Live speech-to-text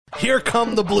Here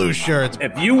come the blue shirts.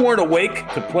 If you weren't awake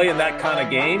to play in that kind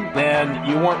of game, then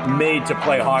you weren't made to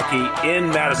play hockey in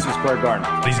Madison Square Garden.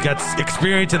 He's got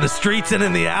experience in the streets and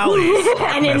in the alleys.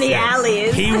 And in the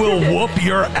alleys. He will whoop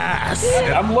your ass.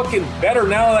 I'm looking better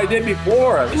now than I did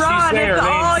before. Ron, it's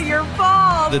all your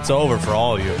fault. It's over for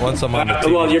all of you once I'm on the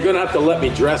team. Well, you're going to have to let me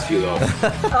dress you, though.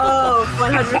 Oh,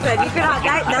 100%.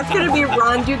 That's going to be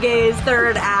Ron Duguay's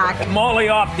third act. Molly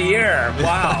off the air.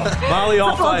 Wow. Molly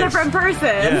off It's a whole ice. different person.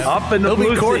 Yeah. Up in the He'll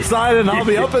blue be courtside and I'll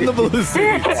be up in the blue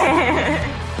seats.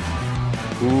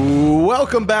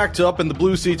 Welcome back to Up in the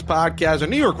Blue Seats podcast, a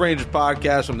New York Rangers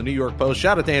podcast from the New York Post.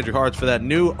 Shout out to Andrew Hartz for that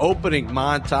new opening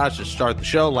montage to start the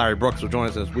show. Larry Brooks will join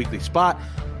us in his weekly spot.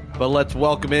 But let's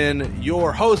welcome in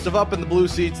your host of Up in the Blue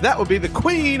Seats. That would be the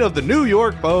queen of the New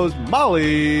York Post,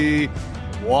 Molly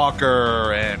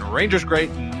Walker, and Rangers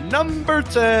great number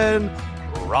 10,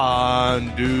 Ron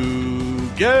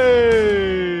Duguay.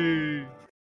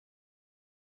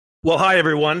 Well, hi,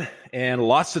 everyone, and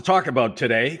lots to talk about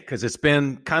today because it's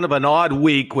been kind of an odd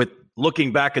week with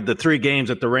looking back at the 3 games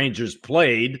that the Rangers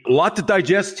played. A lot to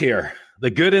digest here,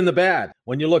 the good and the bad.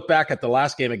 When you look back at the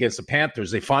last game against the Panthers,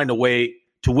 they find a way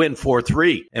to win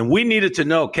 4-3. And we needed to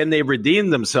know, can they redeem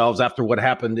themselves after what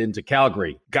happened into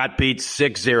Calgary? Got beat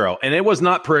 6-0. And it was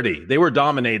not pretty. They were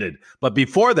dominated. But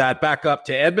before that, back up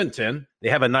to Edmonton, they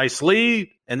have a nice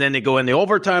lead, and then they go in the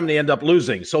overtime and they end up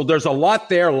losing. So there's a lot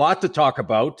there, a lot to talk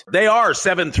about. They are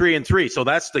 7-3-3, so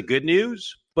that's the good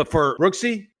news. But for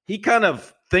Brooksy, he kind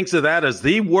of thinks of that as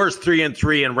the worst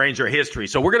 3-3 in Ranger history.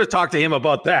 So we're going to talk to him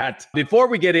about that. Before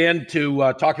we get into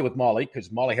talking with Molly,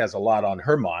 because Molly has a lot on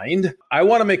her mind, I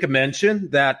want to make a mention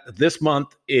that this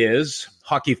month is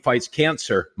Hockey Fights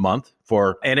Cancer Month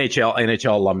for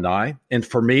NHL alumni. And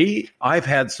for me, I've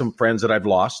had some friends that I've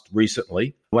lost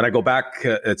recently. When I go back,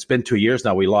 it's been 2 years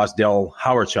now, we lost Dale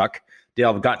Hawerchuk. Dale,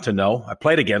 I've got to know. I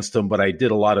played against him, but I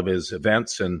did a lot of his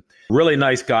events, and really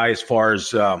nice guy as far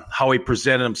as how he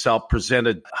presented himself,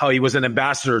 how he was an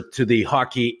ambassador to the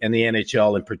hockey and the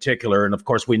NHL in particular. And of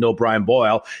course, we know Brian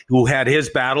Boyle, who had his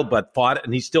battle, but fought,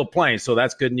 and he's still playing. So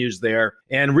that's good news there.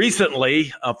 And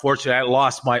recently, unfortunately, I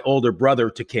lost my older brother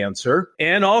to cancer.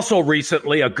 And also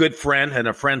recently, a good friend and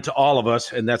a friend to all of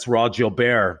us, and that's Rod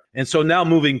Gilbert. And so now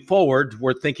moving forward,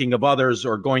 we're thinking of others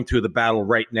or going through the battle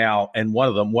right now. And one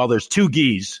of them, well, there's 2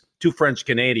 Guys, 2 French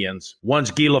Canadians.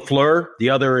 One's Guy Lafleur, the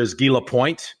other is Guy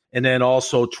Lapointe, and then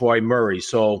also Troy Murray.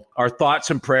 So our thoughts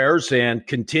and prayers and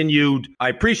continued. I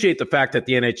appreciate the fact that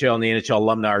the NHL and the NHL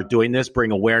alumni are doing this,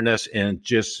 bring awareness and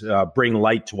just bring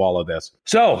light to all of this.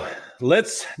 So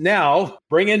let's now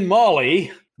bring in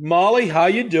Molly. Molly, how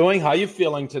you doing? How you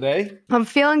feeling today? I'm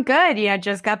feeling good.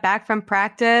 Just got back from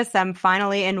practice. I'm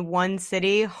finally in one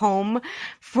city, home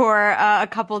for a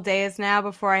couple days now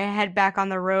before I head back on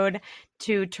the road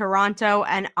to Toronto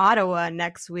and Ottawa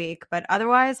next week. But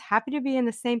otherwise, happy to be in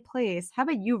the same place. How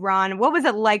about you, Ron? What was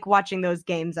it like watching those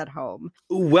games at home?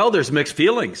 Well, there's mixed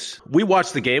feelings. We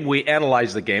watch the game, we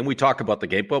analyze the game, we talk about the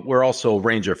game, but we're also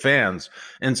Ranger fans.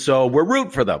 And so we're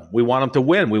rooting for them. We want them to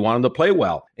win. We want them to play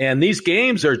well. And these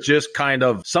games are just kind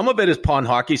of, some of it is pawn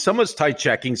hockey, some of it's tight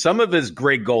checking, some of it is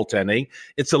great goaltending.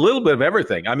 It's a little bit of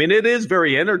everything. I mean, it is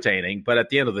very entertaining, but at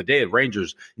the end of the day, the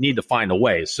Rangers need to find a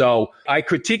way. So I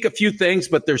critique a few things,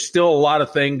 but there's still a lot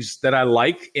of things that I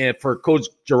like. And for Coach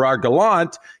Gerard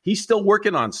Gallant, he's still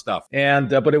working on stuff. And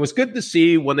but it was good to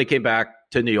see when they came back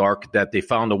to New York that they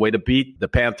found a way to beat the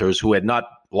Panthers, who had not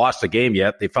lost a game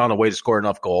yet. They found a way to score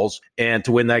enough goals and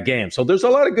to win that game. So there's a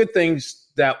lot of good things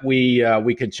that we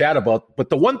could chat about. But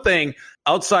the one thing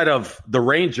outside of the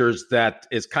Rangers that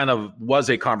is kind of was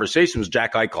a conversation was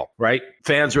Jack Eichel, right?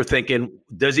 Fans were thinking,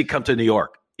 does he come to New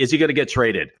York? Is he going to get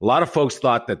traded? A lot of folks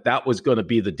thought that was going to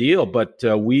be the deal, but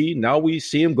we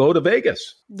see him go to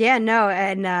Vegas. Yeah, no,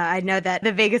 and I know that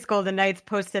the Vegas Golden Knights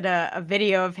posted a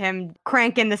video of him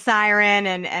cranking the siren,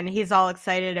 and he's all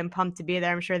excited and pumped to be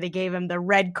there. I'm sure they gave him the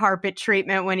red carpet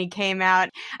treatment when he came out.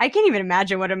 I can't even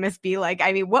imagine what it must be like.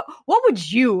 I mean, what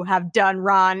would you have done,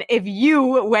 Ron, if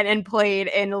you went and played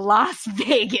in Las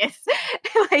Vegas?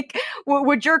 Like,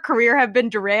 would your career have been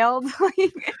derailed?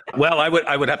 Well, I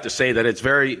would have to say that it's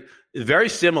very, very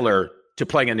similar to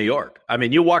playing in New York. I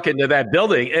mean, you walk into that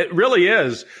building, it really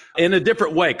is in a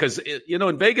different way because,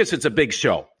 in Vegas, it's a big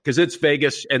show because it's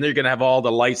Vegas and they're going to have all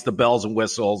the lights, the bells and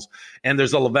whistles. And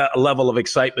there's a level of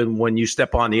excitement when you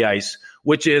step on the ice,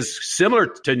 which is similar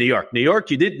to New York. New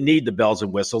York, you didn't need the bells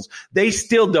and whistles. They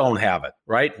still don't have it,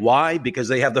 right? Why? Because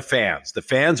they have the fans. The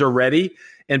fans are ready.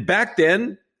 And back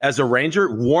then, as a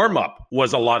Ranger, warm-up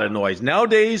was a lot of noise.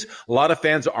 Nowadays, a lot of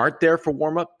fans aren't there for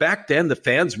warm-up. Back then,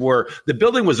 the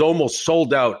building was almost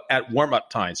sold out at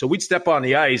warm-up time. So we'd step on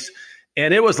the ice,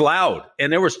 And it was loud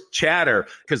and there was chatter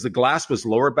because the glass was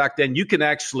lower back then. You can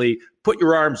actually put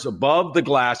your arms above the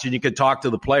glass and you could talk to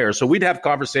the players. So we'd have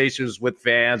conversations with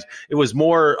fans. It was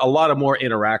a lot of more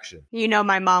interaction. You know,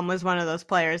 my mom was one of those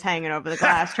players hanging over the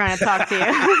glass trying to talk to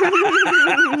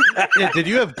you. Yeah, did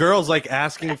you have girls like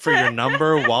asking for your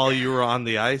number while you were on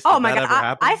the ice? Oh my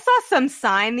God. I saw some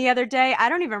sign the other day. I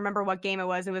don't even remember what game it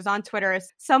was. It was on Twitter.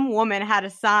 Some woman had a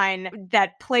sign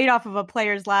that played off of a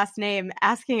player's last name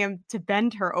asking him to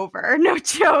bend her over. No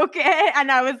joke.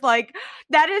 And I was like,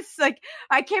 that is like,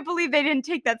 I can't believe they didn't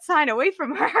take that sign away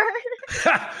from her.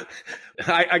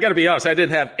 I got to be honest, I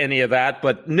didn't have any of that,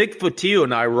 but Nick Fotiu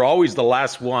and I were always the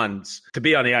last ones to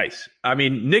be on the ice. I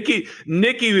mean,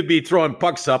 Nicky would be throwing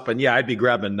pucks up, and yeah, I'd be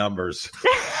grabbing numbers.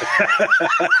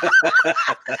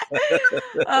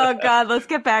 Oh God, let's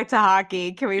get back to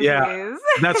hockey. Can we please?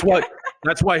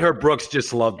 That's why Herb Brooks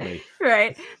just loved me.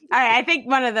 Right. All right. I think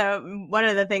one of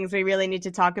the things we really need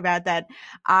to talk about that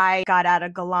I got out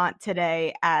of Gallant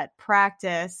today at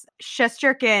practice,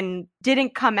 Shesterkin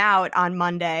didn't come out on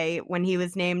Monday when he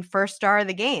was named first star of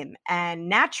the game. And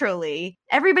naturally,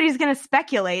 everybody's going to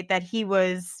speculate that he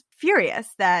was furious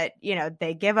that, you know,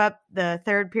 they give up the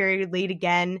third period lead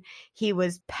again. He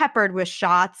was peppered with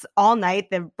shots all night.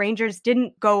 The Rangers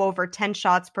didn't go over 10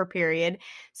 shots per period.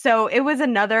 So it was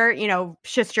another, you know,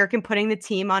 Shesterkin putting the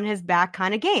team on his back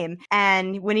kind of game.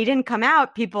 And when he didn't come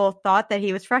out, people thought that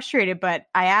he was frustrated, but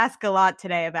I asked a lot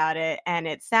today about it. And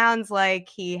it sounds like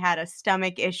he had a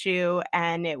stomach issue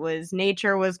and it was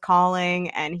nature was calling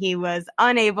and he was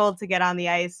unable to get on the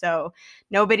ice. So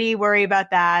nobody worry about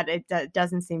that. It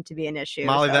doesn't seem to be an issue.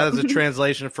 Molly, that is a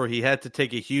translation for he had to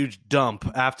take a huge dump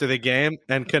after the game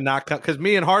and could not come because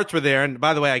me and Hearts were there. And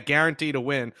by the way, I guarantee to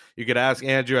win. You could ask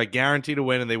Andrew. I guarantee to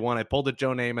win, and they won. I pulled a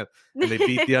Joe Namath, and they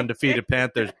beat the undefeated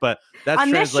Panthers. But that's on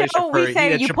translation this show, for we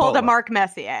say you Chipotle. pulled a Mark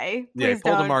Messier. Please yeah,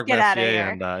 pulled a Mark get out of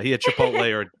Messier, here. and he had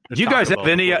Chipotle or. Do you guys have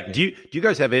any? Do you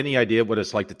guys have any idea what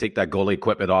it's like to take that goalie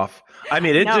equipment off? I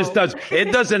mean, it just does.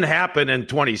 It doesn't happen in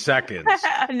 20 seconds.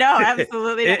 No,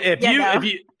 absolutely not.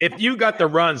 If you got the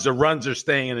runs are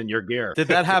staying in your gear. Did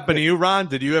that happen to you, Ron?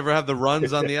 Did you ever have the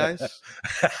runs on the ice?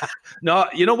 No,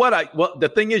 you know what? The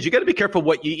thing is, you got to be careful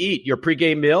what you eat. Your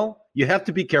pregame meal, you have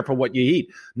to be careful what you eat.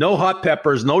 No hot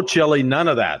peppers, no chili, none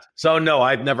of that. So no,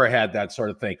 I've never had that sort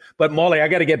of thing. But Molly, I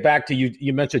got to get back to you.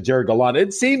 You mentioned Gerard Gallant.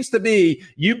 It seems to me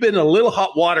you've been a little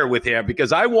hot water with him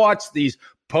because I watched these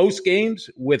post games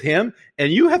with him,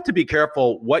 and you have to be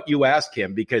careful what you ask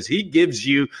him because he gives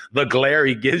you the glare,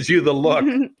 he gives you the look.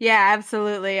 Yeah,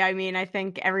 absolutely. I mean, I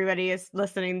think everybody is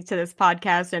listening to this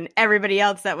podcast and everybody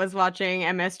else that was watching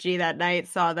MSG that night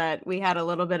saw that we had a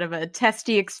little bit of a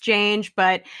testy exchange,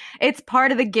 but it's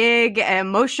part of the gig.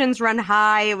 Emotions run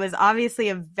high. It was obviously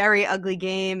a very ugly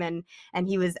game and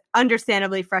he was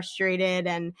understandably frustrated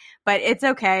but it's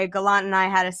okay. Gallant and I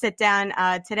had a sit down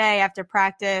today after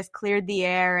practice, cleared the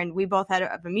air, and we both had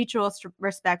a mutual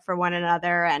respect for one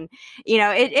another. And, you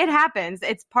know, it happens.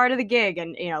 It's part of the gig.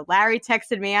 And, you know, Larry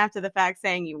texted me after the fact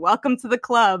saying, "You welcome to the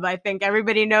club." I think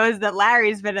everybody knows that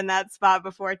Larry's been in that spot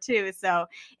before too. So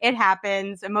it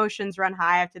happens. Emotions run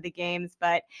high after the games.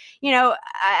 But, you know,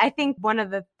 I think one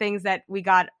of the things that we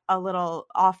got a little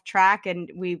off track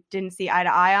and we didn't see eye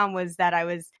to eye on was that I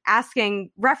was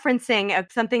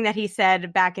referencing something that he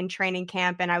said back in training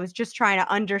camp. And I was just trying to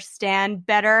understand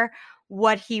better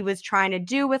what he was trying to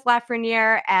do with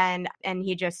Lafreniere, and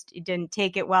he just didn't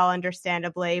take it well,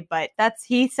 understandably. But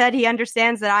he said he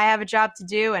understands that I have a job to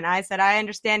do, and I said I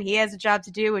understand he has a job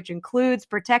to do, which includes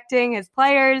protecting his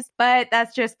players. But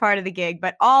that's just part of the gig.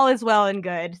 But all is well and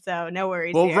good, so no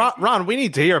worries. Well, here. Ron, we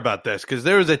need to hear about this because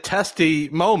there was a testy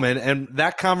moment, and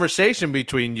that conversation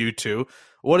between you two.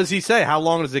 What does he say? How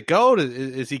long does it go?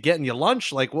 Is he getting you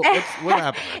lunch? Like, what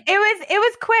happened? It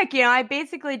was quick. You know, I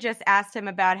basically just asked him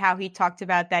about how he talked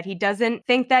about that. He doesn't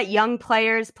think that young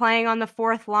players playing on the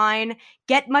fourth line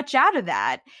get much out of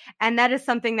that. And that is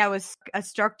something that was a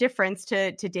stark difference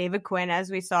to David Quinn. As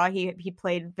we saw, he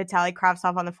played Vitaly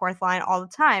Kravtsov on the fourth line all the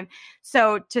time.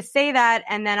 So to say that,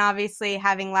 and then obviously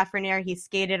having Lafreniere, he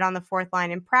skated on the fourth line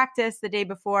in practice the day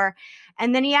before.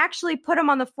 And then he actually put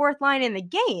him on the fourth line in the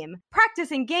game.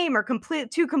 Practice and game are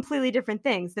two completely different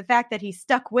things. The fact that he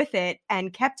stuck with it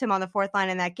and kept him on the fourth line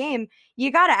in that game,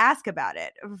 you got to ask about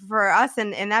it. For us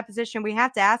in that position, we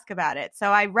have to ask about it.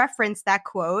 So I referenced that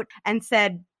quote and said,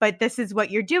 but this is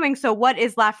what you're doing. So what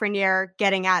is Lafreniere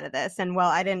getting out of this? And well,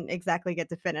 I didn't exactly get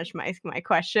to finish my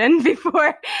question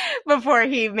before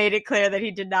he made it clear that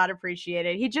he did not appreciate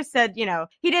it. He just said,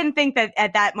 he didn't think that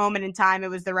at that moment in time, it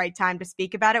was the right time to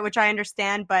speak about it, which I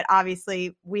understand. But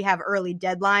obviously we have early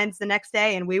deadlines the next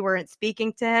day and we weren't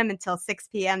speaking to him until 6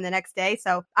 p.m. the next day.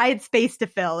 So I had space to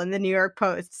fill in the New York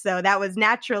Post. So that was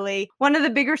naturally one of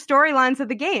the bigger storylines of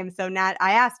the game. So Nat,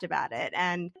 I asked about it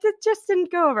and it just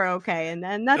didn't go over okay. And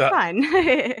then that's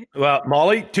fine. Well,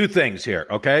 Molly, two things here,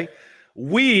 okay?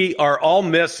 We are all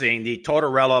missing the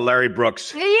Tortorella Larry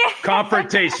Brooks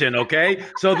confrontation, okay?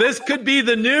 So this could be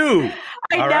the new.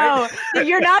 I know. Right?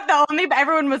 You're not the only, but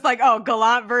everyone was like, oh,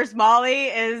 Gallant versus Molly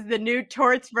is the new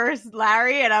Torts versus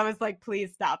Larry. And I was like,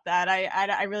 please stop that.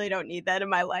 I really don't need that in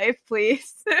my life,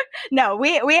 please. No,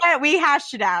 we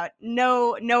hashed it out.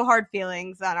 No hard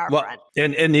feelings on our front.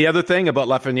 And the other thing about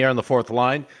Lafreniere on the fourth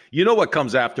line, you know what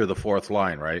comes after the fourth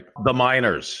line, right? The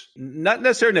minors. Not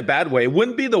necessarily in a bad way. It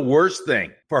wouldn't be the worst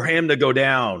thing for him to go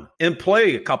down and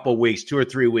play a couple weeks, 2 or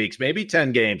 3 weeks, maybe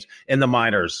 10 games in the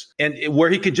minors, and where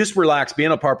he could just relax, be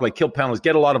in a power play, kill penalties,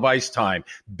 get a lot of ice time,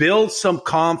 build some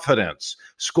confidence,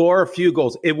 score a few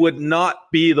goals. It would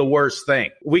not be the worst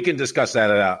thing. We can discuss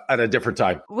that at a different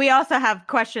time. We also have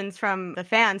questions from the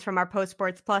fans, from our Post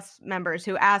Sports Plus members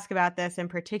who ask about this in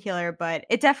particular, but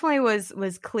it definitely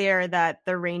was clear that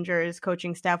the Rangers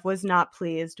coaching staff was not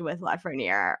pleased with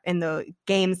Lafreniere in the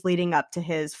games leading up to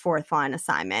his fourth line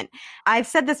assignment. I've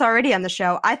said this already on the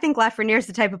show. I think Lafreniere is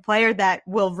the type of player that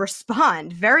will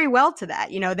respond very well to that.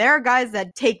 There are guys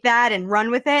that take that and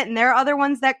run with it, and there are other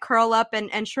ones that curl up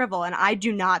and shrivel, and I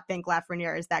do not think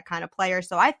Lafreniere is that kind of player.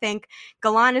 So I think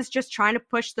Gallant is just trying to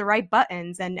push the right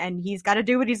buttons, and he's got to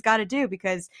do what he's got to do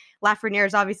because Lafreniere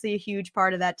is obviously a huge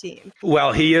part of that team.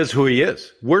 Well, he is who he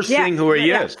is. We're seeing who he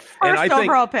is. First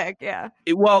overall pick, yeah.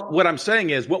 Well, what I'm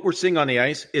saying is what we're seeing on the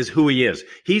ice is who he is.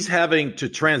 He's having to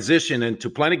transition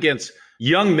into playing against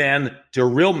young men to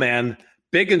real men,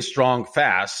 big and strong,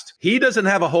 fast. He doesn't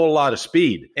have a whole lot of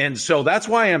speed. And so that's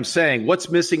why I'm saying what's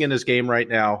missing in this game right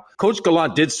now. Coach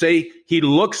Gallant did say he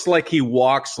looks like he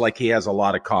walks like he has a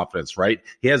lot of confidence, right?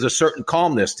 He has a certain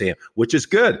calmness to him, which is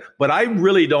good. But I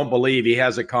really don't believe he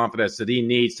has a confidence that he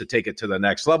needs to take it to the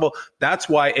next level. That's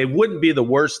why it wouldn't be the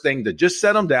worst thing to just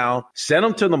set him down, send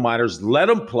him to the minors, let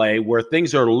him play where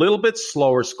things are a little bit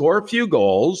slower, score a few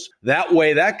goals. That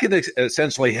way, that could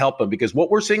essentially help him because what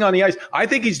we're seeing on the ice, I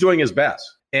think he's doing his best.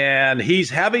 And he's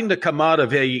having to come out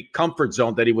of a comfort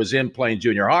zone that he was in playing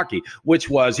junior hockey, which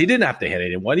was he didn't have to hit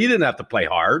anyone. He didn't have to play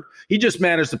hard. He just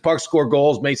managed to puck, score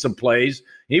goals, made some plays.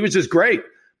 He was just great.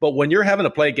 But when you're having to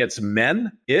play against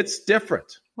men, it's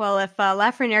different. Well, if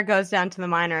Lafreniere goes down to the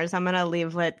minors, I'm going to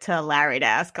leave it to Larry to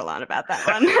ask a lot about that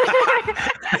one.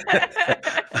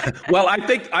 Well,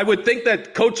 I would think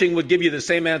that coaching would give you the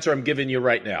same answer I'm giving you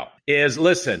right now. Is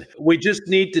listen, we just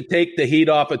need to take the heat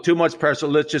off of too much pressure.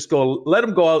 Let's just go, let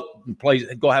them go out and play,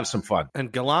 go have some fun.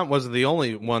 And Gallant wasn't the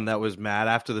only one that was mad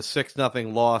after the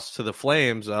 6-0 loss to the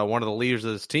Flames. One of the leaders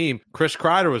of his team, Chris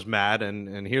Kreider, was mad,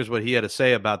 and here's what he had to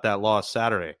say about that loss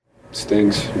Saturday.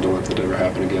 Stings. Don't let that ever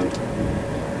happen again.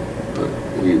 But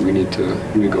we need to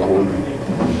go home.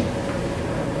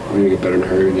 We need to get better in a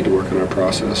hurry. We need to work on our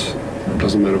process. It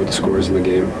doesn't matter what the score is in the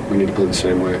game. We need to play the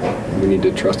same way. We need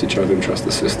to trust each other and trust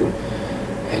the system.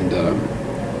 And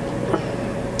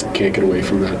can't get away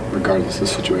from that, regardless of the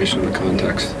situation and the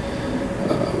context.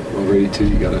 Over 82,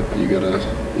 you gotta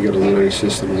lean on your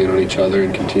system, lean on each other,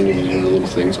 and continue to do the little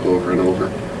things over and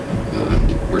over.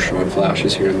 We're showing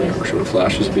flashes here and there. We're showing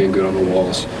flashes of being good on the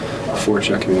walls,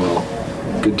 forechecking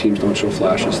well. Good teams don't show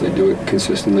flashes. They do it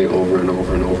consistently over and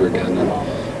over and over again. And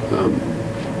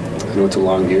I know it's a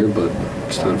long year, but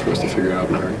it's time for us to figure it out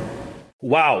in a hurry.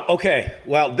 Wow. Okay.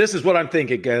 Well, this is what I'm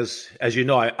thinking, guys. As you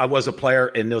know, I was a player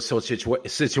in those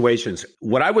situations.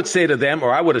 What I would say to them,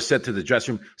 or I would have said to the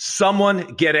dressing room,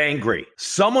 someone get angry.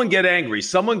 Someone get angry.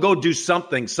 Someone go do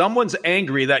something. Someone's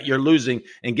angry that you're losing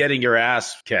and getting your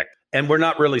ass kicked. And we're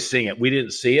not really seeing it. We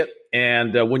didn't see it.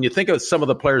 And when you think of some of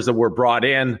the players that were brought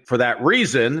in for that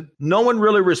reason, no one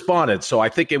really responded. So I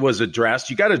think it was addressed.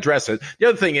 You got to address it. The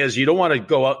other thing is you don't want to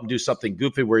go out and do something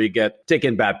goofy where you get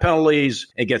taken bad penalties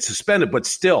and get suspended. But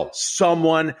still,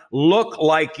 someone look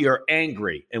like you're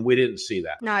angry. And we didn't see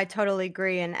that. No, I totally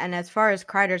agree. And as far as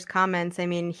Kreider's comments, I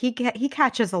mean, he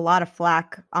catches a lot of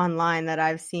flack online that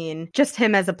I've seen. Just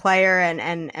him as a player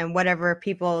and whatever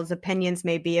people's opinions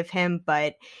may be of him.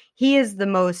 But he is the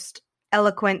most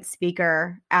eloquent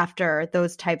speaker after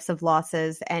those types of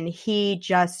losses, and he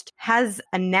just has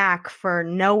a knack for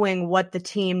knowing what the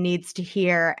team needs to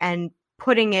hear and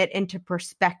putting it into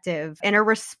perspective in a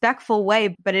respectful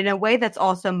way, but in a way that's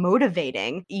also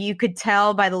motivating. You could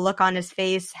tell by the look on his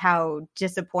face how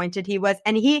disappointed he was.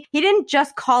 And he didn't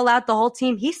just call out the whole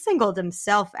team. He singled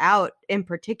himself out in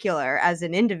particular as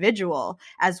an individual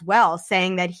as well,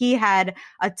 saying that he had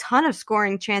a ton of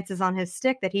scoring chances on his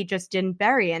stick that he just didn't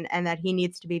bury, and that he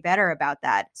needs to be better about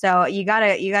that. So you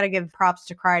gotta give props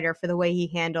to Kreider for the way he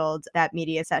handled that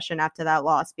media session after that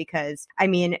loss, because I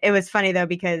mean, it was funny though,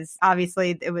 because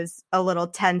obviously it was a little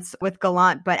tense with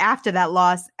Gallant, but after that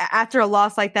loss, after a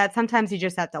loss like that, sometimes you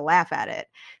just have to laugh at it.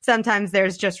 Sometimes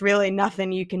there's just really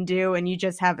nothing you can do and you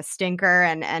just have a stinker,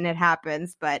 and it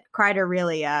happens. But Kreider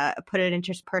really put it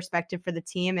into perspective for the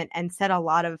team and said a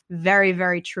lot of very,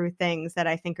 very true things that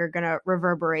I think are going to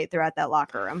reverberate throughout that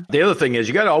locker room. The other thing is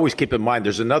you got to always keep in mind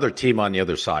there's another team on the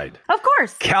other side. Of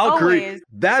course. Calgary, always.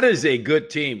 That is a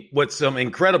good team with some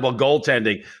incredible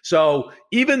goaltending. So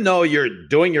even though you're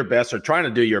doing your best or trying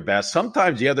to do your best,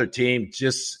 sometimes the other team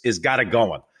just has got it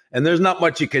going. And there's not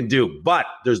much you can do. But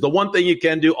there's the one thing you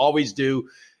can do, always do.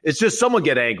 It's just someone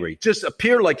get angry. Just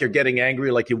appear like you're getting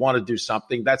angry, like you want to do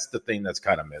something. That's the thing that's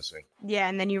kind of missing. Yeah,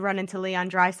 and then you run into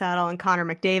Leon Draisaitl and Connor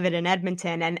McDavid in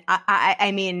Edmonton. And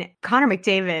I mean, Connor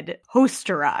McDavid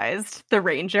posterized the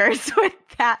Rangers with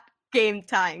that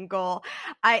game-tying goal.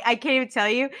 I can't even tell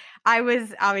you. I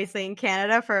was obviously in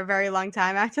Canada for a very long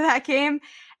time after that game.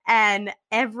 And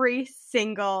every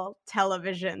single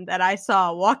television that I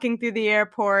saw walking through the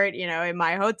airport, in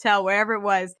my hotel, wherever it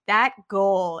was, that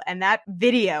goal and that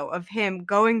video of him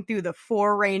going through the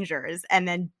 4 Rangers and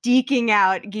then deking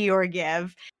out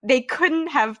Georgiev, they couldn't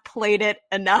have played it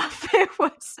enough. It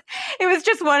was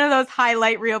just one of those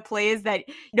highlight reel plays that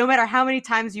no matter how many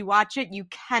times you watch it, you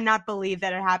cannot believe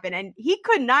that it happened. And he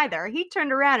couldn't either. He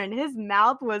turned around and his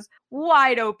mouth was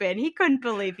wide open. He couldn't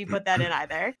believe he put that in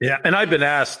either. Yeah, and I've been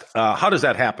asked, how does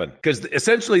that happen? Because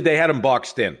essentially they had him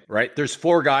boxed in, right? There's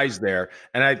 4 guys there,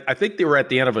 and I think they were at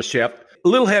the end of a shift. A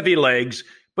little heavy legs,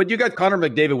 but you got Connor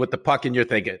McDavid with the puck, and you're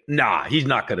thinking, nah, he's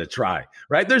not going to try,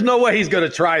 right? There's no way he's going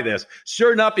to try this.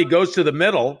 Sure enough, he goes to the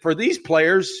middle. For these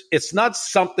players, it's not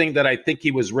something that I think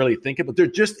he was really thinking, but they're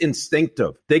just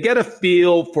instinctive. They get a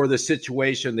feel for the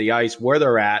situation, the ice, where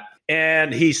they're at.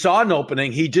 And he saw an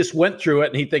opening. He just went through it,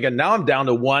 and he thinking, now I'm down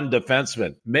to 1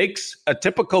 defenseman. Makes a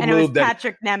typical and move. It was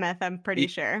Patrick Nemeth, I'm pretty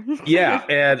sure. Yeah,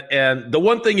 and the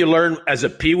one thing you learn as a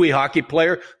peewee hockey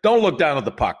player, don't look down at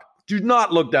the puck. Do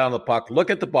not look down at the puck. Look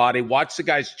at the body. Watch the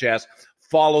guy's chest.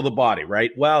 Follow the body,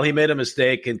 right? Well, he made a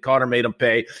mistake, and Connor made him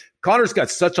pay. Connor's got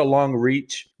such a long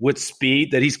reach with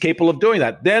speed that he's capable of doing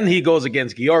that. Then he goes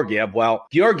against Georgiev. Well,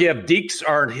 Georgiev, dekes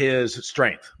aren't his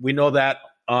strength. We know that.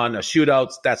 On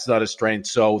shootouts, that's not his strength.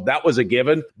 So that was a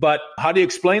given. But how do you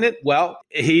explain it? Well,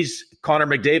 he's Connor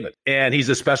McDavid, and he's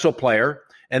a special player.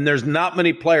 And there's not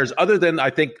many players other than, I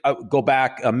think, go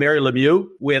back, Mary Lemieux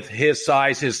with his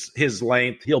size, his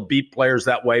length. He'll beat players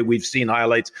that way. We've seen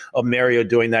highlights of Mario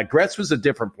doing that. Gretz was a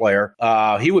different player.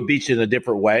 He would beat you in a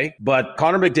different way. But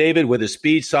Connor McDavid with his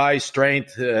speed, size,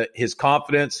 strength, his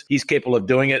confidence, he's capable of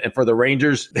doing it. And for the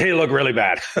Rangers, they look really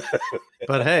bad.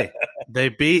 But hey, they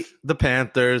beat the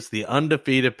Panthers, the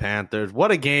undefeated Panthers. What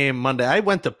a game Monday. I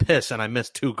went to piss and I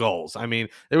missed 2 goals. I mean,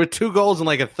 there were 2 goals in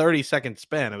like a 30-second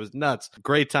span. It was nuts.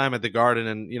 Great time at the Garden.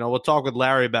 And, we'll talk with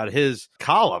Larry about his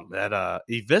column that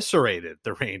eviscerated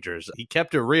the Rangers. He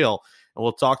kept it real, and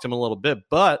we'll talk to him a little bit.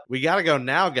 But we got to go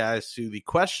now, guys, to the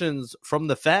questions from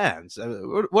the fans.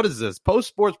 What is this? Post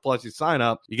Sports Plus, you sign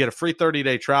up, you get a free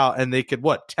 30-day trial, and they could,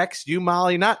 text you,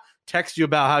 Molly? Not text you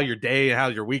about how your day and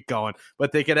how's your week going,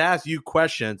 but they could ask you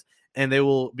questions, and they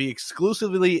will be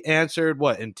exclusively answered,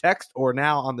 in text or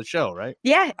now on the show, right?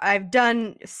 Yeah, I've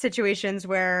done situations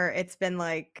where it's been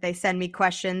like they send me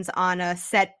questions on a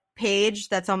set page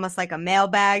that's almost like a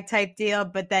mailbag type deal.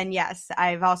 But then, yes,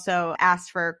 I've also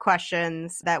asked for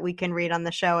questions that we can read on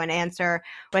the show and answer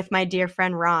with my dear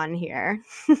friend Ron here.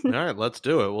 All right, let's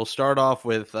do it. We'll start off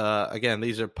with, again,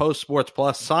 these are Post Sports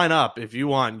Plus. Sign up if you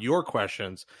want your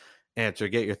questions answer.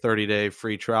 Get your 30-day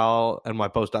free trial,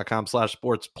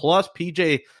 nypost.com/sports plus.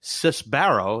 PJ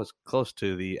Cisbaro is close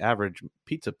to the average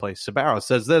pizza place. Cisbaro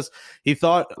says this: he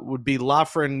thought would be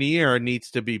Lafreniere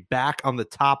needs to be back on the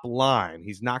top line.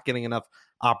 He's not getting enough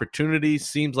opportunities.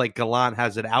 Seems like Gallant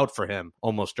has it out for him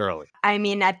almost early. I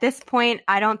mean, at this point,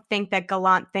 I don't think that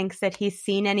Gallant thinks that he's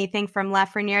seen anything from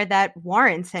Lafreniere that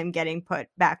warrants him getting put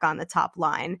back on the top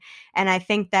line. And I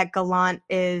think that Gallant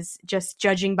is just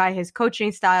judging by his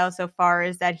coaching style so far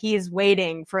is that he is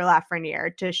waiting for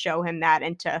Lafreniere to show him that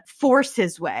and to force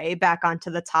his way back onto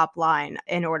the top line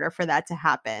in order for that to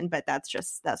happen. But that's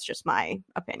just my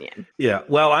opinion. Yeah,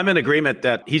 well, I'm in agreement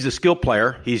that he's a skill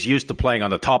player. He's used to playing on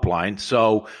the top line.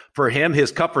 So for him,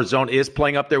 his comfort zone is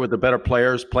playing up there with the better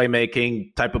players,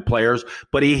 playmaking type of players,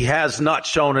 but he has not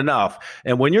shown enough.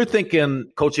 And when you're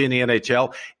thinking coaching in the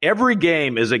NHL, every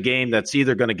game is a game that's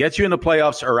either going to get you in the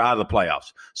playoffs or out of the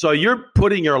playoffs. So you're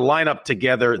putting your lineup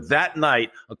together that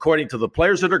night according to the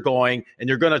players that are going, and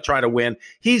you're going to try to win.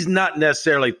 He's not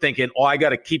necessarily thinking, I got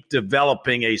to keep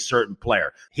developing a certain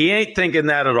player. He ain't thinking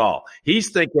that at all. He's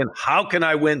thinking, how can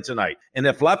I win tonight? And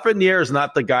if Lafreniere is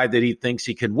not the guy that he thinks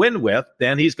he can win with,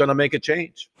 then he's going to make a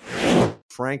change.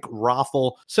 Frank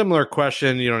Raffel, similar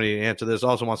question. You don't need to answer this.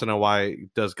 Also wants to know, why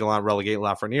does Gallant relegate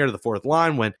Lafreniere to the fourth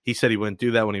line when he said he wouldn't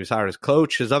do that when he was hired as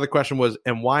coach? His other question was,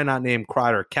 and why not name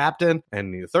Kreider captain?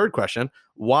 And the third question,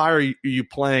 why are you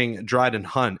playing Dryden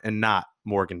Hunt and not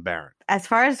Morgan Barron? As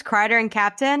far as Kreider and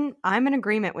captain, I'm in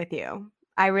agreement with you.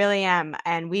 I really am.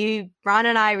 And Ron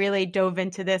and I really dove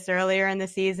into this earlier in the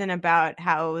season about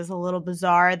how it was a little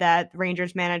bizarre that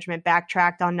Rangers management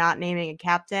backtracked on not naming a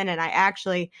captain. And I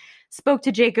actually spoke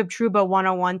to Jacob Trouba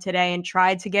 101 today and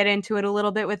tried to get into it a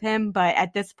little bit with him. But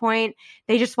at this point,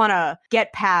 they just want to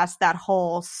get past that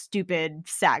whole stupid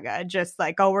saga. Just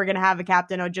like, we're going to have a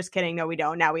captain. Oh, just kidding. No, we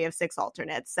don't. Now we have 6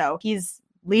 alternates. So he's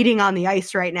leading on the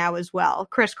ice right now as well.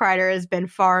 Chris Kreider has been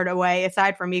far and away,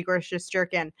 aside from Igor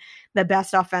Shesterkin, the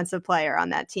best offensive player on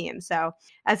that team. So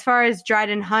as far as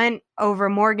Dryden Hunt over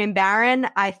Morgan Barron,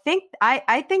 I think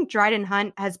Dryden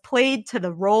Hunt has played to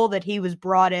the role that he was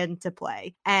brought in to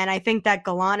play. And I think that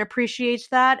Gallant appreciates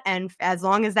that. And as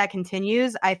long as that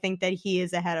continues, I think that he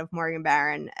is ahead of Morgan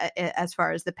Barron as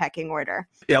far as the pecking order.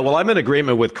 Yeah, well, I'm in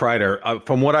agreement with Kreider.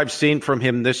 From what I've seen from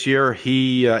him this year,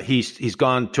 he's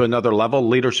gone to another level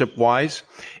leadership-wise.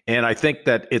 And I think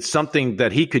that it's something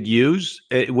that he could use.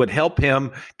 It would help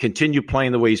him continue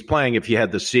playing the way he's playing if he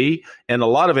had the C. And a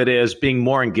lot of it is being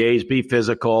more engaged, be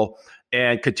physical,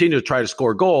 and continue to try to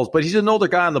score goals. But he's an older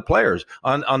guy on the players,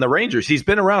 on the Rangers. He's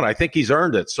been around. I think he's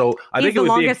earned it. So I think it would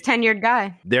be he's the longest tenured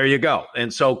guy. There you go.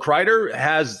 And so Kreider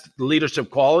has leadership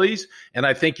qualities, and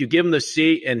I think you give him the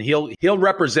seat and he'll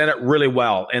represent it really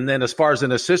well. And then as far as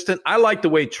an assistant, I like the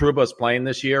way Trouba's playing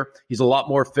this year. He's a lot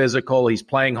more physical. He's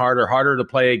playing harder to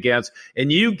play against.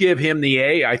 And you give him the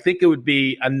A, I think it would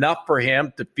be enough for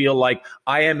him to feel like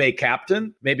I am a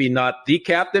captain, maybe not the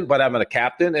captain, but I'm a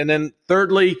captain. And then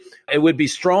thirdly, it would be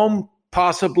Strome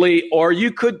possibly, or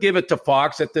you could give it to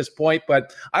Fox at this point,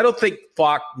 but I don't think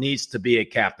Fox needs to be a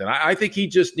captain. I think he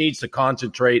just needs to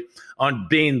concentrate on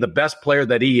being the best player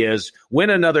that he is, win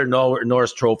another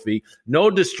Norris Trophy, no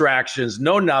distractions,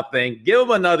 no nothing. Give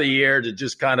him another year to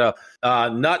just kind of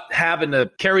not having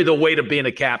to carry the weight of being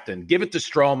a captain. Give it to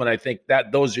Strome, and I think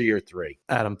that those are your 3.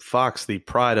 Adam Fox, the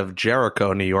pride of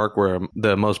Jericho, New York, where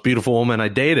the most beautiful woman I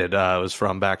dated was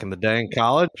from back in the day in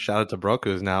college. Shout out to Brooke,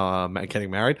 who's now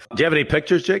getting married. Do you have any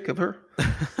pictures, Jake, of her?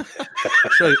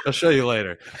 I'll show you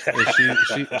later.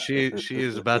 She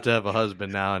is about to have a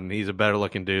husband now, and he's a better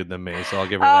looking dude than me, so I'll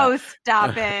give her that. Oh,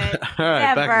 stop it. All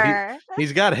right, Never.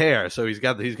 He's got hair, so he's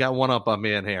got one up on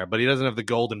me in hair, but he doesn't have the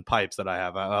golden pipes that I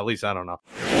have. At least I don't know.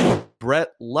 Brett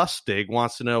Lustig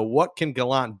wants to know, what can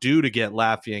Gallant do to get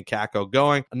Laffy and Kakko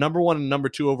going? A number 1 and number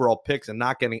 2 overall picks and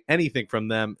not getting anything from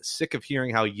them. Sick of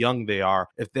hearing how young they are.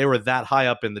 If they were that high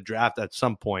up in the draft at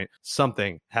some point,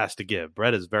 something has to give.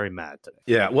 Brett is very mad today.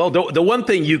 Yeah, well, the one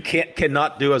thing you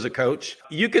cannot do as a coach,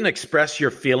 you can express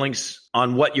your feelings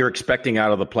on what you're expecting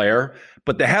out of the player,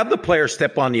 but to have the player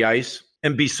step on the ice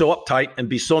and be so uptight and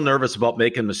be so nervous about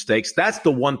making mistakes, that's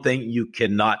the one thing you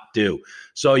cannot do.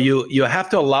 So you have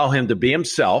to allow him to be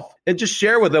himself and just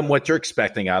share with him what you're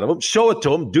expecting out of him. Show it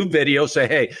to him, do video, say,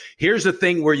 hey, here's the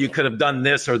thing where you could have done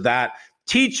this or that.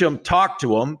 Teach him, talk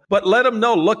to him, but let him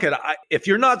know, look, if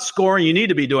you're not scoring, you need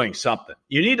to be doing something.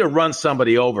 You need to run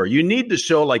somebody over. You need to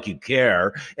show like you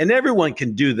care, and everyone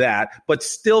can do that, but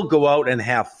still go out and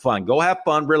have fun. Go have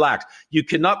fun, relax. You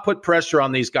cannot put pressure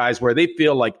on these guys where they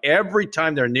feel like every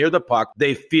time they're near the puck,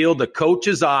 they feel the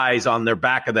coach's eyes on their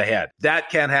back of the head. That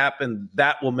can't happen.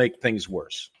 That will make things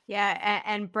worse. Yeah,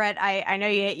 and Brett, I know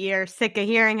you're sick of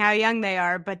hearing how young they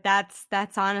are, but that's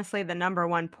honestly the number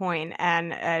 1 point.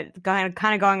 And kind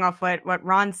of going off what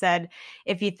Ron said,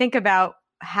 if you think about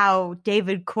how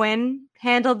David Quinn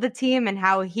handled the team and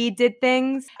how he did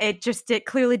things, it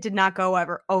clearly did not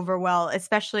go over well,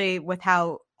 especially with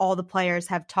how all the players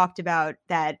have talked about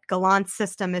that Gallant's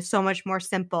system is so much more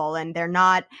simple and they're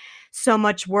not so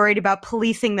much worried about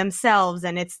policing themselves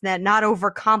and it's not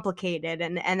overcomplicated.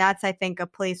 And that's, I think, a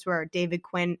place where David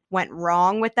Quinn went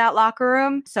wrong with that locker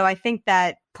room. So I think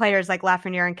that players like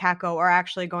Lafreniere and Kakko are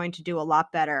actually going to do a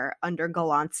lot better under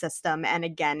Gallant's system. And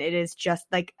again, it is just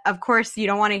like, of course, you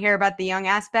don't want to hear about the young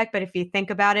aspect, but if you think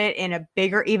about it in a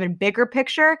even bigger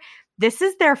picture, this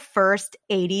is their first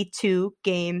 82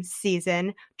 game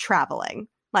season traveling.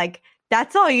 Like,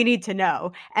 that's all you need to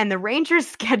know. And the Rangers'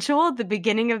 schedule at the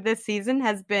beginning of this season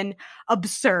has been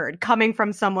absurd, coming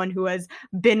from someone who has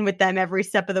been with them every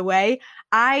step of the way.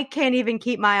 I can't even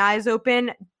keep my eyes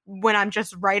open when I'm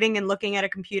just writing and looking at a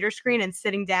computer screen and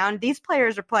sitting down. These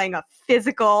players are playing a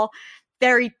physical,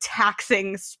 very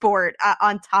taxing sport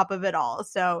on top of it all.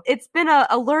 So it's been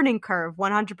a learning curve,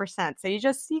 100%. So you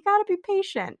got to be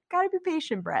patient. Got to be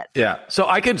patient, Brett. Yeah. So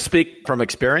I can speak from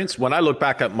experience. When I look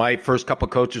back at my first couple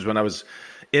coaches when I was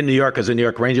in New York as a New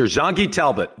York Ranger, Jean-Guy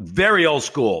Talbot, very old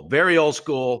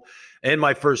school in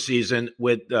my first season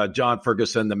with John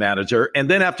Ferguson, the manager.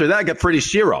 And then after that, I got Freddie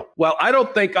Shero. Well, I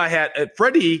don't think I had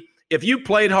Freddie. If you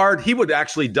played hard, he would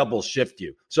actually double shift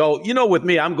you. So, with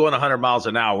me, I'm going 100 miles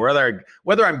an hour.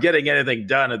 Whether I'm getting anything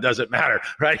done, it doesn't matter,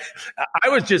 right? I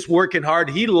was just working hard.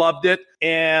 He loved it.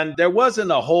 And there wasn't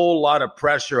a whole lot of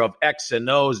pressure of X and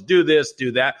O's, do this,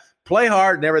 do that. Play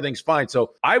hard and everything's fine.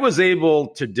 So I was able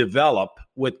to develop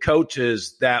with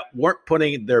coaches that weren't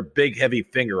putting their big, heavy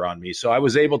finger on me. So I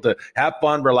was able to have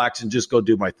fun, relax, and just go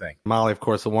do my thing. Molly, of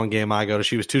course, the one game I go to,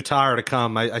 she was too tired to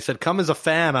come. I said, come as a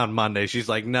fan on Monday. She's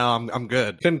like, no, I'm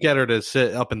good. Couldn't get her to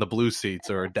sit up in the blue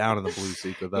seats or down in the blue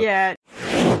seats with us. Yeah.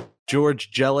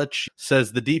 George Jelich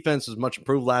says the defense was much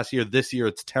improved last year. This year,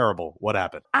 it's terrible. What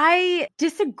happened? I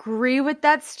disagree with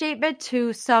that statement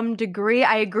to some degree.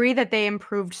 I agree that they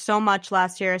improved so much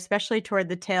last year, especially toward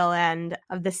the tail end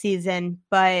of the season.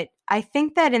 But I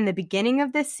think that in the beginning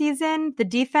of this season, the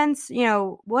defense,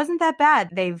 wasn't that bad.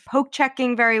 They've poke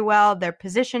checking very well. Their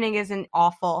positioning isn't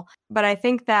awful. But I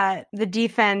think that the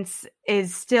defense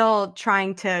is still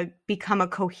trying to become a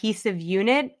cohesive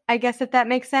unit, I guess, if that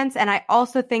makes sense. And I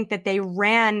also think that they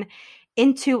ran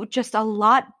into just a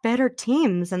lot better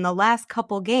teams in the last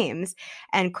couple games.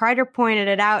 And Kreider pointed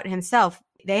it out himself.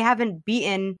 They haven't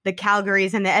beaten the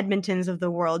Calgarys and the Edmontons of the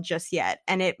world just yet.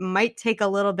 And it might take a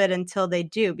little bit until they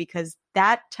do, because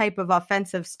that type of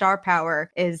offensive star power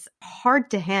is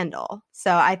hard to handle.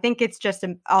 So I think it's just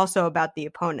also about the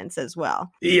opponents as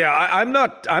well. Yeah, I'm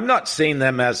not seeing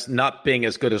them as not being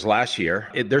as good as last year.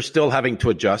 They're still having to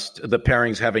adjust. The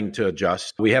pairings having to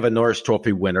adjust. We have a Norris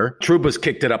Trophy winner. Trouba's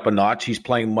kicked it up a notch. He's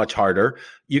playing much harder.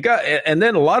 And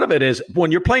then a lot of it is when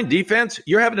you're playing defense,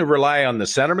 you're having to rely on the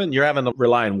centerman. You're having to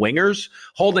rely on wingers,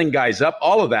 holding guys up,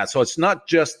 all of that. So it's not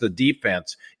just the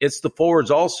defense. It's the forwards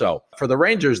also. For the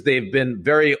Rangers, they've been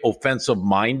very offensive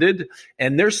minded,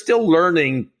 and they're still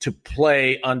learning to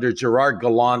play under Gerard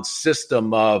Gallant's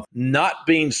system of not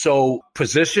being so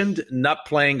positioned, not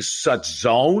playing such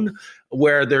zone,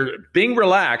 where they're being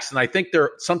relaxed. And I think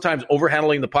they're sometimes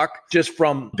overhandling the puck just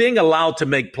from being allowed to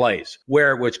make plays,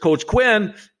 which Coach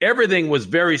Quinn, everything was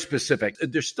very specific.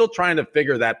 They're still trying to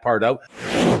figure that part out.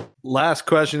 Last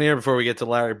question here before we get to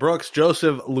Larry Brooks.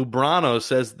 Joseph Lubrano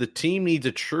says the team needs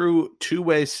a true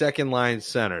two-way second-line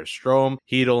center. Strome,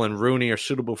 Hedl, and Rooney are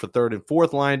suitable for third and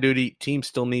fourth line duty. Team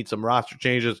still needs some roster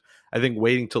changes. I think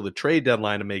waiting till the trade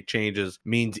deadline to make changes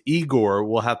means Igor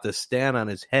will have to stand on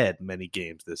his head many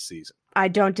games this season. I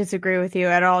don't disagree with you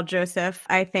at all, Joseph.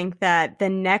 I think that the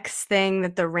next thing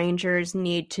that the Rangers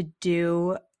need to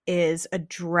do is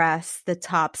address the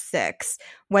top six,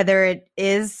 whether it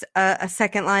is a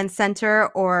second line center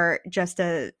or just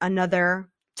another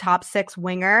top six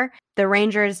winger. The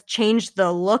Rangers changed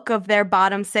the look of their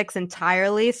bottom six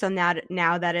entirely. So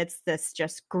now that it's this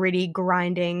just gritty,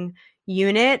 grinding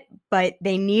unit, but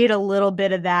they need a little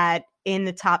bit of that in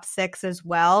the top six as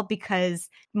well, because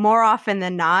more often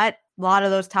than not, a lot of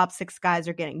those top six guys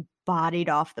are getting bodied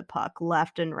off the puck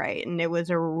left and right. And it was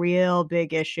a real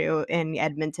big issue in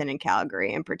Edmonton and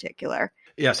Calgary in particular.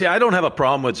 Yeah, see, I don't have a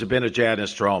problem with Zibanejad and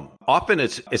Strome. Often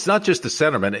it's not just the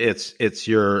centerman, it's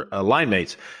your line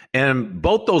mates. And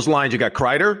both those lines, you got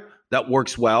Kreider, that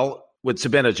works well with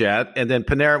Zibanejad, and then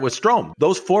Panarin with Strome.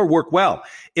 Those four work well.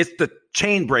 It's the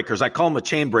chain breakers. I call them a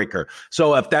chain breaker.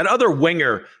 So if that other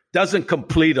winger doesn't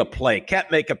complete a play,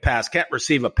 can't make a pass, can't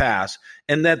receive a pass,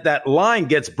 and that line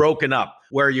gets broken up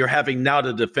where you're having now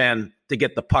to defend to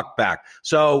get the puck back.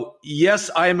 So yes,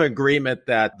 I am in agreement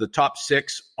that the top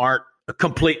six aren't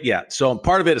complete yet. So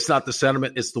part of it is not the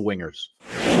sentiment, it's the wingers.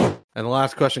 And the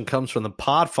last question comes from the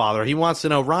Podfather. He wants to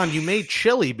know, Ron, you made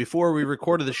chili before we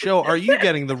recorded the show. Are you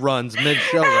getting the runs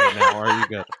mid-show right now, or are you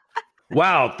good?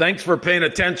 Wow, thanks for paying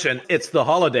attention. It's the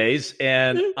holidays,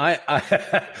 and I'm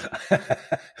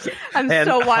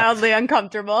so wildly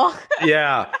uncomfortable.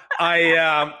 Yeah,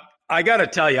 I got to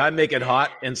tell you, I make it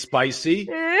hot and spicy,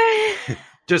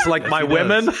 just like my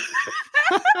women.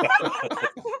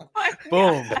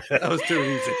 Boom! That was too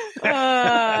easy.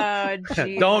 Oh,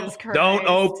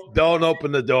 Don't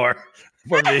open the door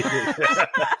for me.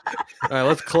 All right,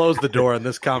 let's close the door in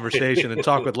this conversation and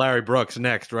talk with Larry Brooks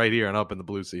next, right here and Up in the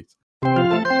Blue Seats.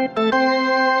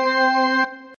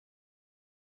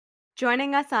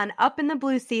 Joining us on Up in the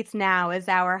Blue Seats now is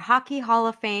our Hockey Hall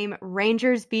of Fame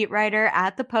Rangers beat writer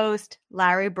at the Post,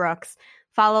 Larry Brooks.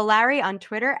 Follow Larry on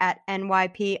Twitter at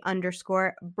NYP_Brooksy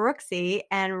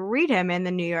and read him in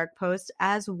the New York Post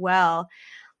as well.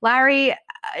 Larry,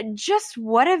 just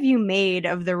what have you made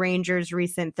of the Rangers'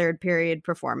 recent third period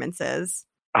performances?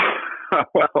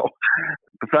 Well,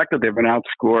 the fact that they've been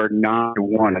outscored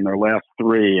 9-1 in their last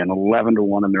 3 and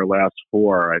 11-1 in their last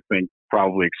 4, I think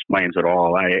probably explains it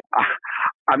all.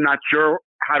 I'm not sure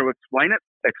how to explain it,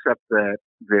 except that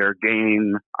their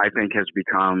game, I think, has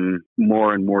become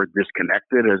more and more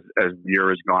disconnected as the year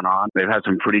has gone on. They've had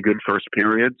some pretty good first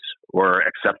periods, or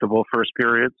acceptable first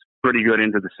periods, pretty good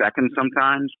into the second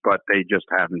sometimes, but they just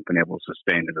haven't been able to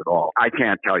sustain it at all. I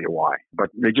can't tell you why, but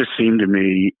they just seem to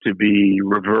me to be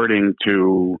reverting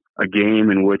to a game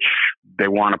in which they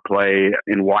want to play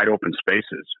in wide open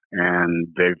spaces. And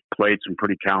they've played some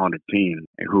pretty talented teams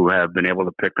who have been able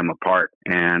to pick them apart.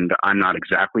 And I'm not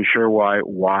exactly sure why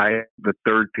the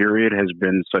third period has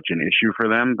been such an issue for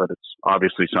them, but it's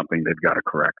obviously something they've got to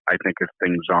correct. I think if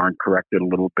things aren't corrected a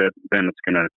little bit, then it's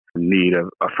going to need a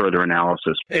further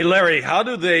analysis. Hey, Larry, how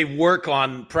do they work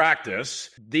on practice?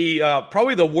 The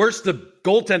probably the worst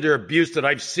goaltender abuse that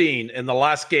I've seen in the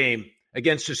last game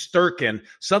against Shesterkin,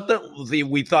 something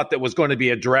we thought that was going to be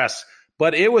addressed,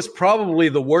 but it was probably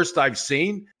the worst I've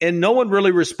seen, and no one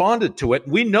really responded to it.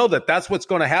 We know that that's what's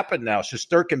going to happen now.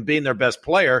 Shesterkin being their best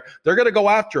player, they're going to go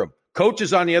after him.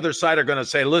 Coaches on the other side are going to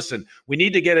say, listen, we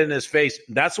need to get in his face.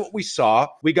 That's what we saw.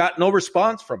 We got no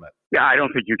response from it. Yeah, I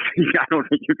don't think you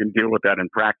can deal with that in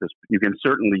practice. You can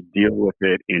certainly deal with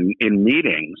it in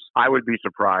meetings. I would be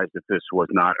surprised if this was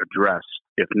not addressed,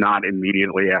 if not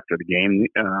immediately after the game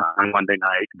on Monday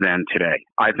night, then today.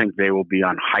 I think they will be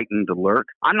on heightened alert.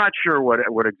 I'm not sure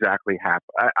what exactly happened.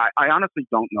 I honestly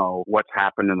don't know what's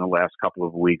happened in the last couple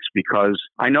of weeks, because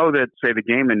I know that, say, the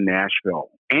game in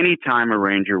Nashville, anytime a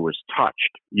Ranger was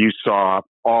touched, you saw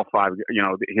all 5,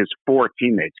 his 4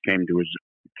 teammates came to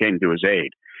his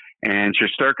aid. And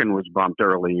Shesterkin was bumped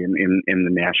early in the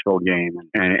Nashville game.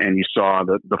 And you saw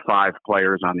the 5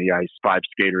 players on the ice, 5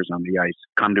 skaters on the ice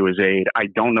come to his aid. I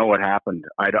don't know what happened.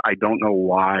 I don't know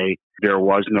why there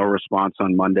was no response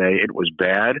on Monday. It was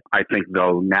bad. I think,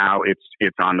 though, now it's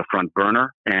on the front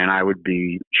burner, and I would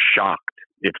be shocked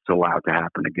if it's allowed to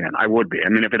happen again. I would be. I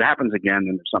mean, if it happens again,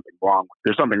 then there's something wrong.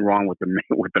 There's something wrong with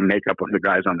the makeup of the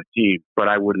guys on the team, but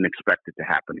I wouldn't expect it to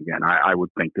happen again. I would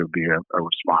think there would be a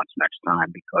response next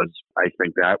time, because I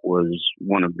think that was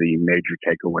one of the major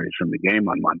takeaways from the game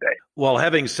on Monday. Well,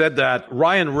 having said that,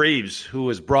 Ryan Reeves, who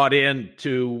was brought in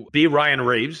to be Ryan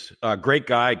Reeves, great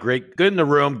guy, good in the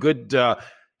room, good.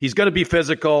 He's going to be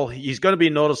physical. He's going to be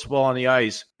noticeable on the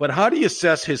ice. But how do you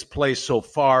assess his play so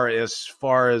far as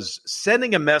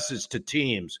sending a message to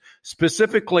teams,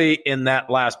 specifically in that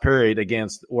last period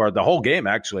or the whole game,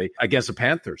 actually, against the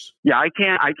Panthers? Yeah, I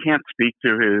can't speak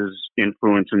to his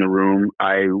influence in the room.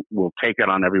 I will take it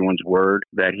on everyone's word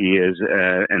that he is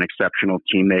an exceptional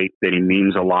teammate, that he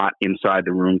means a lot inside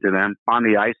the room to them. On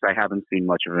the ice, I haven't seen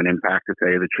much of an impact, to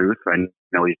tell you the truth.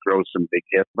 He throws some big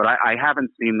hits, but I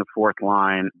haven't seen the fourth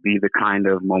line be the kind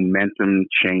of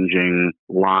momentum-changing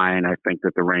line I think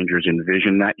that the Rangers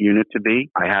envision that unit to be.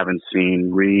 I haven't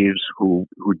seen Reeves, who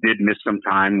did miss some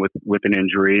time with an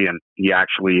injury, and he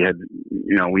actually had,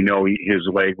 we know his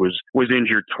leg was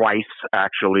injured twice,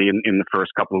 actually, in the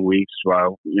first couple of weeks,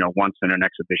 once in an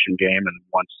exhibition game and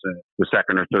once the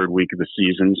second or third week of the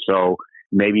season. So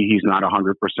maybe he's not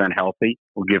 100% healthy.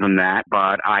 We'll give him that.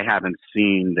 But I haven't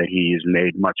seen that he's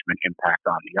made much of an impact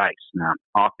on the ice. Now,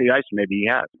 off the ice, maybe he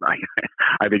has.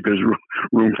 I think there's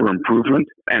room for improvement.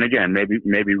 And again,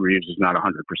 maybe Reeves is not 100%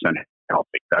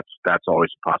 healthy. That's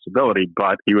always a possibility.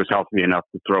 But he was healthy enough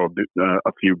to throw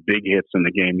a few big hits in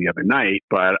the game the other night.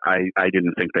 But I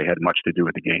didn't think they had much to do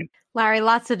with the game. Larry,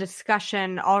 lots of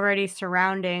discussion already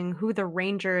surrounding who the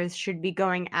Rangers should be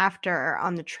going after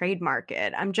on the trade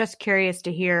market. I'm just curious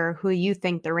curious to hear who you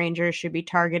think the Rangers should be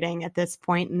targeting at this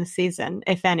point in the season,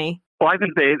 if any. Well, I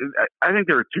think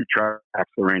there are two tracks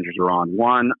the Rangers are on.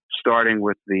 One, starting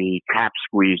with the cap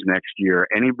squeeze next year,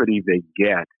 anybody they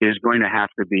get is going to have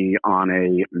to be on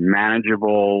a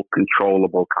manageable,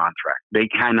 controllable contract. They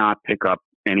cannot pick up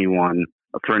anyone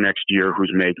for next year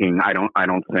who's making, I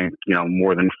don't think,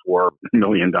 more than $4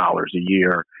 million a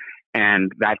year.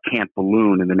 And that can't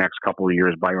balloon in the next couple of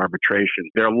years by arbitration.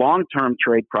 Their long-term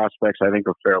trade prospects, I think,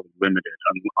 are fairly limited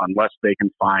unless they can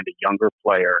find a younger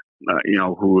player,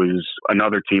 who is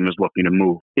another team is looking to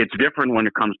move. It's different when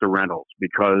it comes to rentals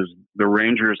because the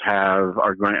Rangers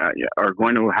are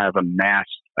going to have amassed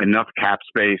enough cap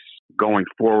space going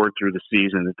forward through the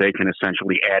season that they can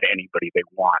essentially add anybody they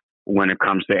want when it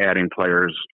comes to adding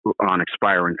players on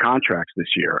expiring contracts this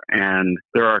year. And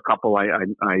there are a couple I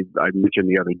mentioned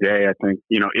the other day. I think,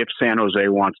 if San Jose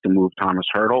wants to move Thomas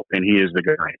Hertl, then he is the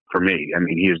guy for me. I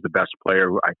mean, he is the best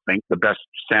player, I think, the best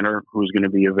center who's going to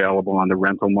be available on the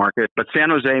rental market. But San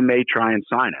Jose may try and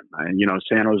sign him. And,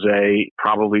 San Jose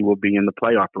probably will be in the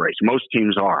playoff race. Most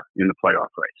teams are in the playoff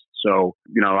race. So,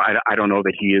 I don't know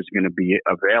that he is going to be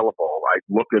available. I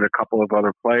looked at a couple of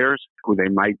other players who they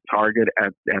might target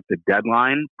at the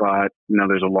deadline, but,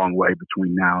 there's a long way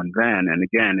between now and then. And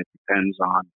again, it depends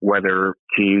on whether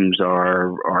teams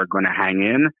are going to hang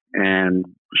in and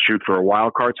shoot for a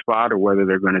wild card spot or whether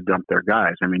they're going to dump their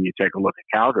guys. I mean, you take a look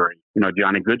at Calgary,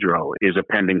 Johnny Gaudreau is a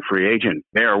pending free agent.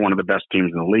 They are one of the best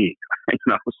teams in the league,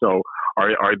 so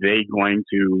are they going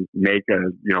to make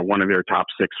one of their top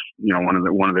six, one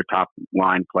of their top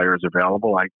line players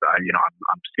available? I'm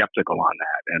skeptical on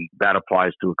that. And that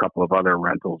applies to a couple of other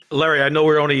rentals. Larry, I know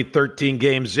we're only 13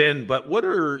 games in, but what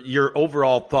are your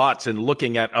overall thoughts in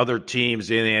looking at other teams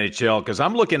in the NHL? Because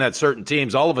I'm looking at certain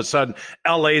teams, all of a sudden,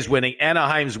 LA's winning,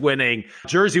 Anaheim's winning,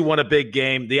 Jersey won a big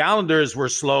game, the Islanders were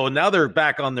slow, and now they're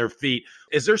back on their feet.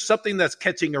 Is there something that's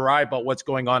catching your eye about what's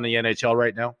going on in the NHL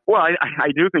right now? Well, I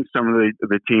do think some of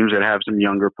the teams that have some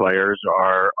younger players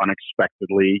are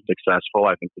unexpectedly successful.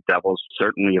 I think the Devils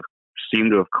certainly seem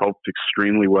to have coped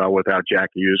extremely well without Jack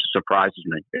Hughes. Surprises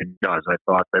me. It does. I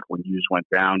thought that when Hughes went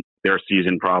down, their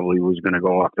season probably was going to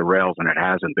go off the rails, and it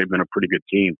hasn't. They've been a pretty good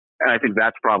team. And I think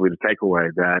that's probably the takeaway,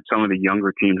 that some of the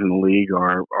younger teams in the league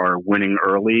are winning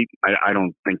early. I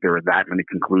don't think there are that many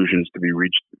conclusions to be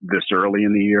reached this early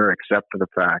in the year, except for the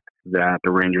fact that the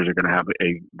Rangers are going to have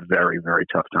a very, very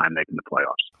tough time making the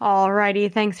playoffs. All righty.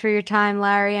 Thanks for your time,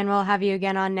 Larry, and we'll have you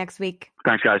again on next week.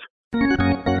 Thanks, guys.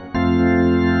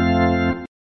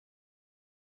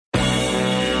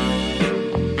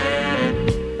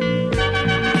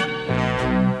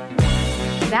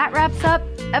 That wraps up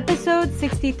episode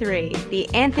 63, the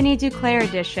Anthony Duclair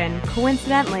edition,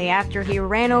 coincidentally after he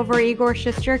ran over Igor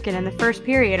Shesterkin in the first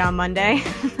period on Monday,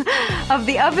 of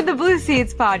the Up in the Blue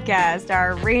Seats podcast,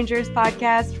 our Rangers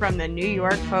podcast from the New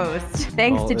York Post.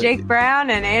 Thanks to Jake Brown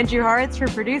and Andrew Hartz for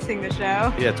producing the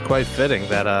show. Yeah, it's quite fitting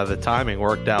that the timing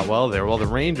worked out well there. Well, the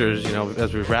Rangers,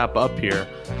 as we wrap up here,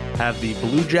 have the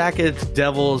Blue Jackets,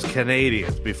 Devils,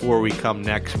 Canadiens before we come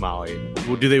next, Molly.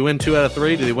 Do they win 2 out of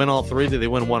 3? Do they win all 3? Do they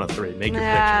win 1 of 3? Make your prediction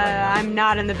right now. I'm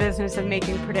not in the business of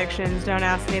making predictions. Don't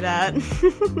ask me that.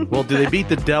 Well, do they beat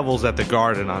the Devils at the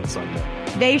Garden on Sunday?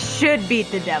 They should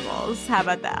beat the Devils. How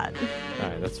about that? All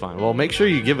right, that's fine. Well, make sure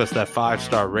you give us that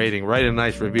 5-star rating. Write a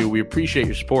nice review. We appreciate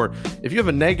your support. If you have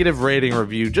a negative rating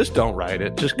review, just don't write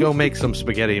it. Just go make some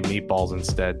spaghetti and meatballs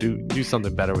instead. Do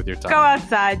something better with your time. Go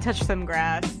outside, touch some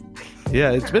grass.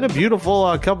 Yeah, it's been a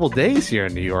beautiful couple days here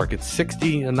in New York. It's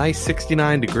a nice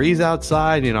 69 degrees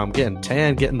outside. I'm getting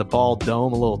tan, getting the ball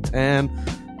dome a little tan,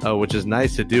 which is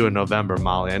nice to do in November,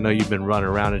 Molly. I know you've been running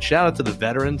around. And shout out to the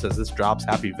veterans as this drops.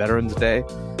 Happy Veterans Day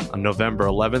on November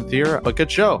 11th here. But good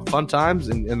show, fun times,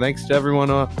 and thanks to everyone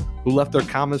who left their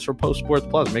comments for Post Sports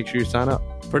Plus. Make sure you sign up.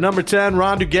 For number 10,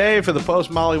 Ron Duguay. For the Post,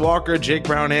 Molly Walker, Jake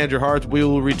Brown, Andrew Hartz. We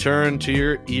will return to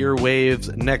your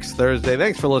earwaves next Thursday.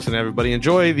 Thanks for listening, everybody.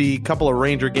 Enjoy the couple of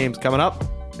Ranger games coming up,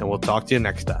 and we'll talk to you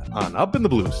next time on Up in the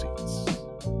Blue Seats.